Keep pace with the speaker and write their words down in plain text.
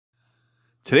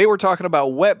Today we're talking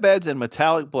about wet beds and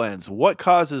metallic blends, what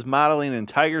causes mottling and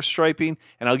tiger striping,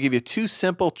 and I'll give you 2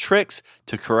 simple tricks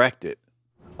to correct it.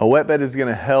 A wet bed is going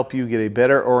to help you get a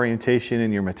better orientation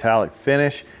in your metallic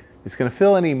finish. It's going to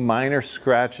fill any minor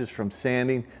scratches from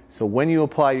sanding, so when you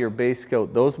apply your base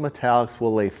coat, those metallics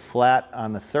will lay flat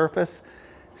on the surface,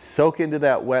 soak into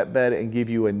that wet bed, and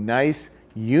give you a nice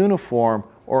uniform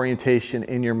orientation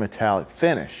in your metallic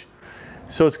finish.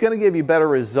 So it's going to give you better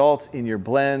results in your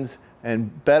blends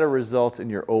and better results in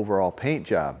your overall paint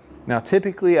job. Now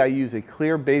typically I use a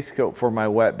clear base coat for my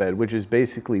wet bed, which is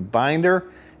basically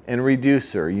binder and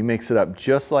reducer. You mix it up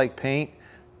just like paint,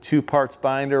 2 parts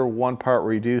binder, 1 part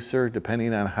reducer,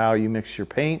 depending on how you mix your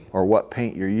paint or what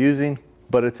paint you're using.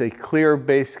 But it's a clear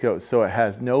base coat, so it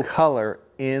has no color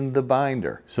in the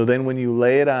binder. So then when you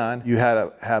lay it on, you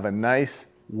have a nice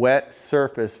wet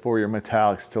surface for your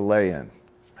metallics to lay in.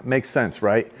 Makes sense,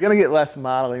 right? You're gonna get less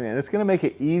mottling and it's gonna make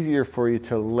it easier for you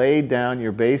to lay down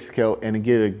your base coat and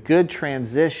get a good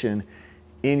transition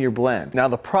in your blend. Now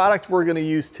the product we're gonna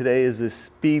use today is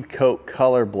this speedkote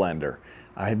color blender.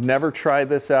 I have never tried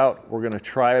this out. We're gonna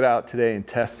try it out today and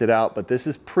test it out, but this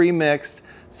is pre-mixed.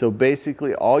 So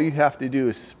basically all you have to do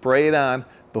is spray it on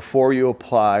before you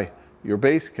apply your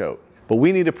base coat. But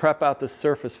we need to prep out the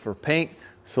surface for paint,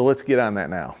 so let's get on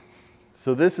that now.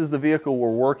 So this is the vehicle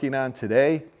we're working on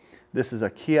today. This is a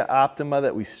Kia Optima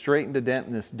that we straightened a dent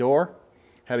in this door.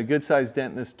 Had a good sized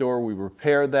dent in this door. We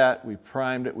repaired that, we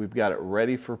primed it, we've got it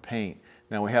ready for paint.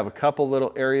 Now we have a couple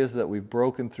little areas that we've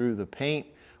broken through the paint.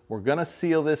 We're gonna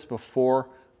seal this before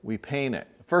we paint it.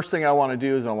 The first thing I wanna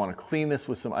do is I wanna clean this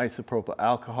with some isopropyl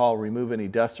alcohol, remove any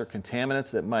dust or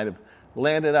contaminants that might have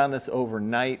landed on this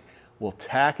overnight. We'll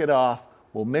tack it off.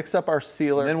 We'll mix up our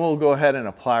sealer, and then we'll go ahead and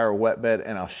apply our wet bed,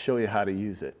 and I'll show you how to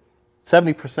use it.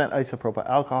 70% isopropyl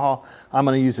alcohol. I'm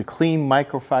going to use a clean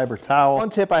microfiber towel. One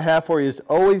tip I have for you is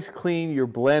always clean your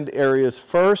blend areas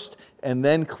first and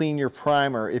then clean your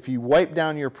primer. If you wipe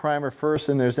down your primer first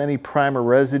and there's any primer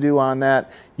residue on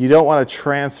that, you don't want to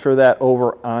transfer that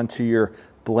over onto your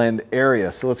blend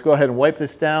area. So let's go ahead and wipe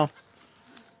this down.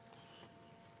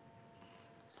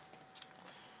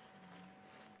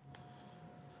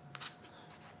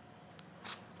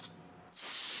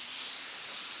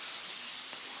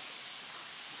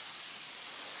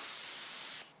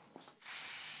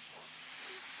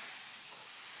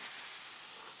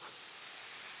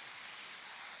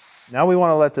 Now we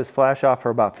want to let this flash off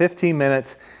for about 15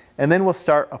 minutes, and then we'll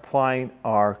start applying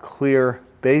our clear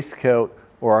base coat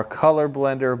or our color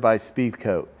blender by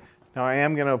Speedkote. Now I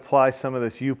am going to apply some of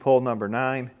this upol number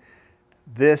 9.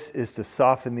 This is to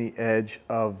soften the edge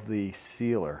of the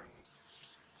sealer.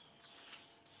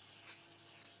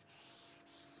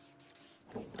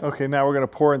 Okay, now we're going to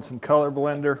pour in some color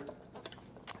blender.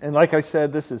 And like I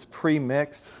said, this is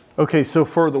pre-mixed. Okay, so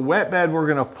for the wet bed, we're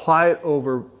gonna apply it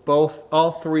over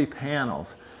all 3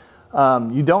 panels.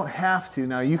 You don't have to.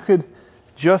 Now you could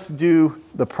just do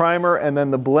the primer and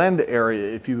then the blend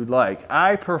area if you would like.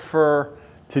 I prefer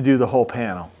to do the whole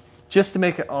panel, just to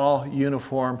make it all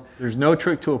uniform. There's no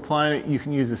trick to applying it. You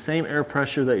can use the same air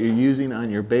pressure that you're using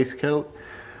on your base coat.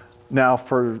 Now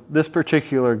for this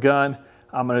particular gun,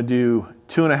 I'm gonna do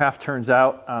 2.5 turns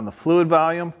out on the fluid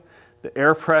volume. The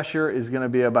air pressure is gonna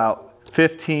be about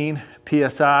 15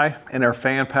 psi, and our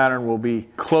fan pattern will be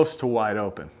close to wide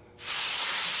open.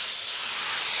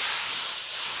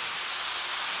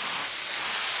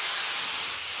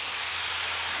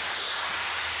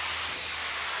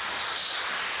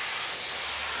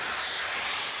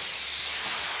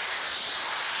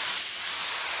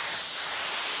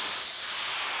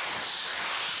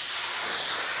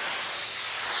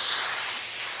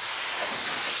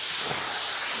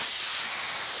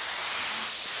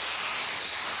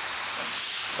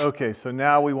 Okay, so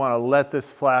now we want to let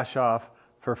this flash off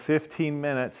for 15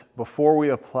 minutes before we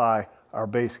apply our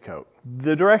base coat.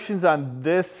 The directions on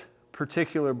this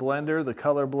particular blender, the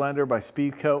color blender by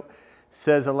Speedkote,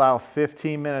 says allow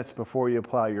 15 minutes before you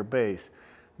apply your base.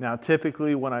 Now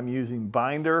typically when I'm using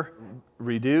binder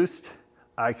reduced,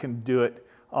 I can do it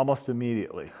almost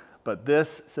immediately. But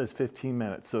this says 15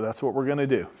 minutes, so that's what we're gonna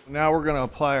do. Now we're gonna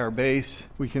apply our base.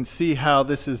 We can see how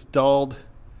this is dulled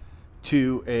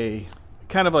to a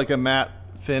kind of like a matte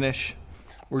finish.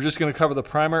 We're just going to cover the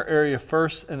primer area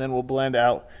first, and then we'll blend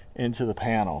out into the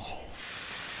panels.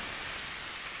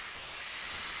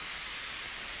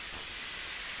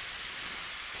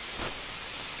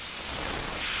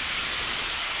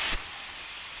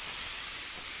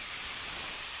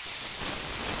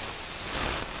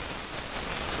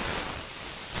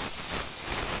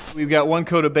 We've got 1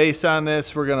 coat of base on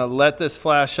this. We're going to let this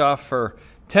flash off for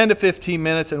 10 to 15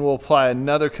 minutes and we'll apply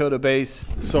another coat of base.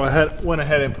 So I went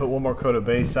ahead and put one more coat of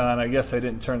base on. I guess I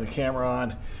didn't turn the camera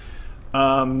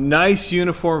on. Nice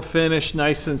uniform finish,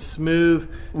 nice and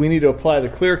smooth. We need to apply the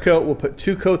clear coat. We'll put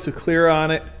 2 coats of clear on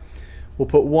it. We'll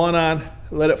put one on,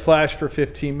 let it flash for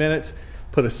 15 minutes,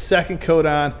 put a second coat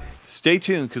on. Stay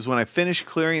tuned, because when I finish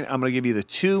clearing, I'm going to give you the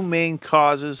 2 main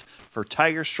causes for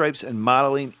tiger stripes and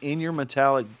mottling in your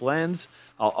metallic blends.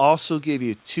 I'll also give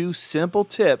you 2 simple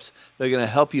tips that are going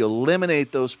to help you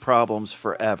eliminate those problems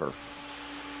forever.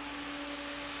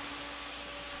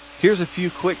 Here's a few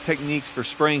quick techniques for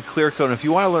spraying clear coat. And if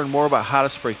you want to learn more about how to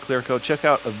spray clear coat, check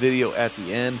out a video at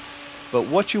the end. But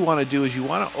what you want to do is you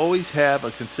want to always have a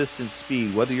consistent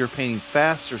speed. Whether you're painting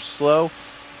fast or slow,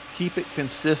 keep it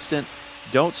consistent.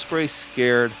 Don't spray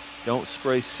scared. Don't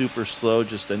spray super slow.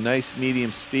 Just a nice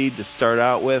medium speed to start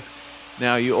out with.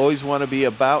 Now, you always want to be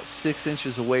about 6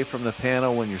 inches away from the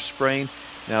panel when you're spraying.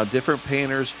 Now, different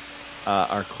painters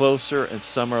are closer and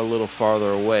some are a little farther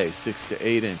away, 6 to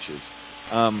 8 inches.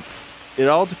 It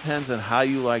all depends on how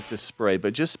you like to spray,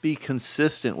 but just be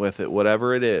consistent with it,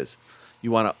 whatever it is. You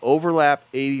want to overlap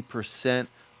 80%.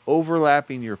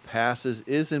 Overlapping your passes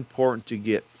is important to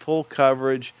get full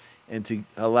coverage and to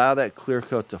allow that clear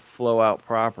coat to flow out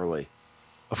properly.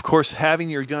 Of course, having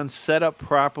your gun set up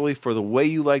properly for the way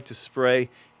you like to spray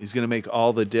is going to make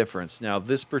all the difference. Now,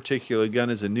 this particular gun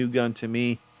is a new gun to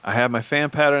me. I have my fan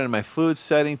pattern and my fluid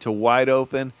setting to wide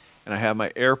open, and I have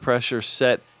my air pressure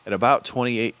set at about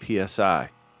 28 psi.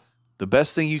 The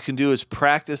best thing you can do is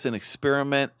practice and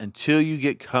experiment until you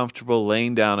get comfortable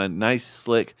laying down a nice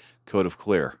slick coat of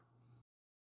clear.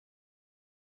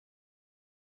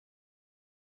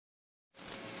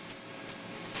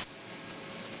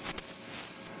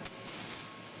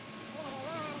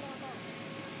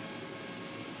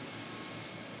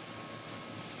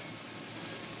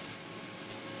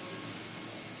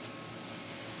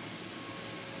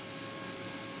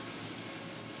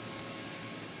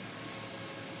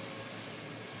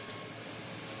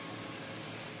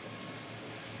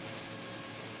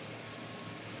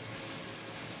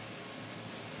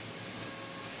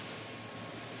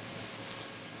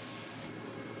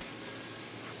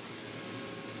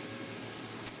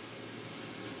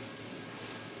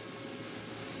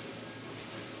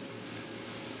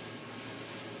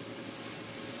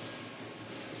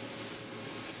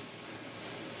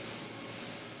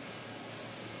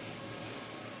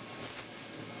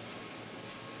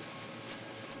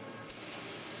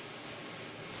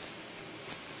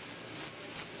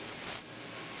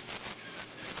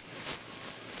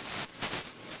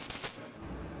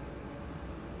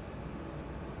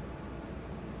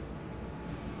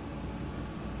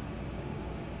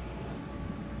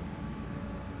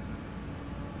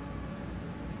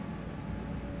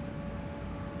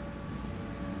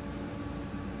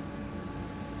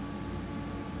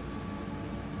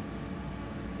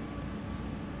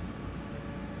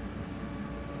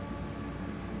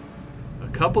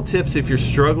 Couple tips if you're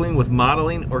struggling with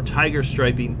mottling or tiger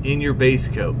striping in your base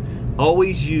coat.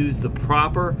 Always use the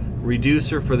proper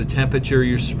reducer for the temperature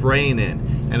you're spraying in,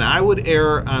 and I would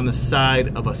err on the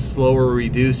side of a slower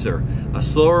reducer. A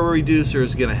slower reducer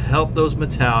is going to help those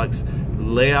metallics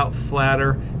lay out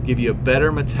flatter, give you a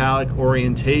better metallic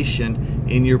orientation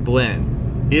in your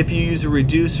blend. If you use a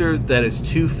reducer that is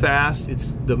too fast,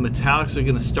 the metallics are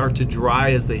going to start to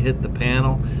dry as they hit the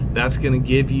panel. That's going to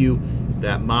give you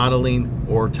that mottling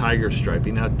or tiger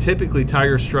striping. Now, typically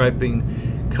tiger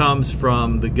striping comes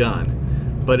from the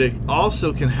gun, but it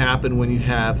also can happen when you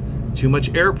have too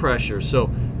much air pressure. So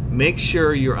make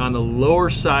sure you're on the lower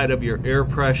side of your air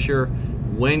pressure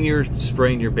when you're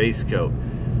spraying your base coat.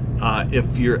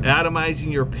 If you're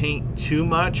atomizing your paint too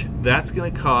much, that's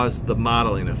going to cause the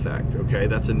mottling effect. Okay,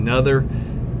 that's another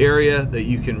area that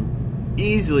you can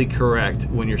easily correct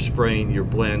when you're spraying your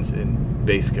blends in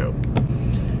base coat.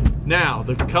 Now,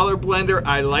 the color blender,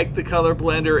 I like the color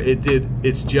blender. It did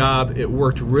its job. It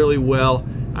worked really well.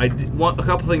 I want a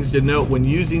couple things to note when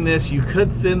using this. You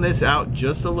could thin this out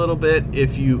just a little bit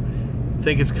if you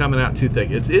think it's coming out too thick.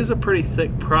 It is a pretty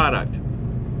thick product.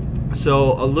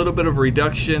 So a little bit of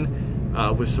reduction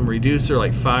with some reducer,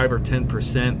 like 5 or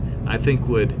 10%, I think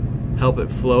would help it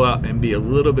flow out and be a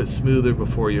little bit smoother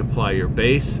before you apply your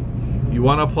base. You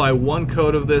want to apply 1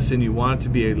 coat of this, and you want it to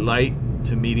be a light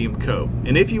to medium coat.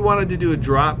 And if you wanted to do a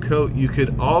drop coat, you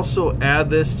could also add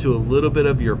this to a little bit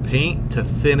of your paint to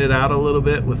thin it out a little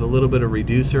bit with a little bit of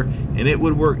reducer, and it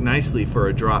would work nicely for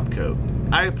a drop coat.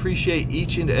 I appreciate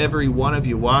each and every one of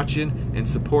you watching and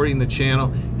supporting the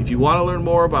channel. If you want to learn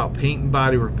more about paint and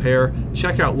body repair,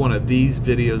 check out one of these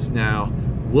videos now.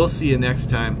 We'll see you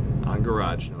next time on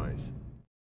Garage Noise.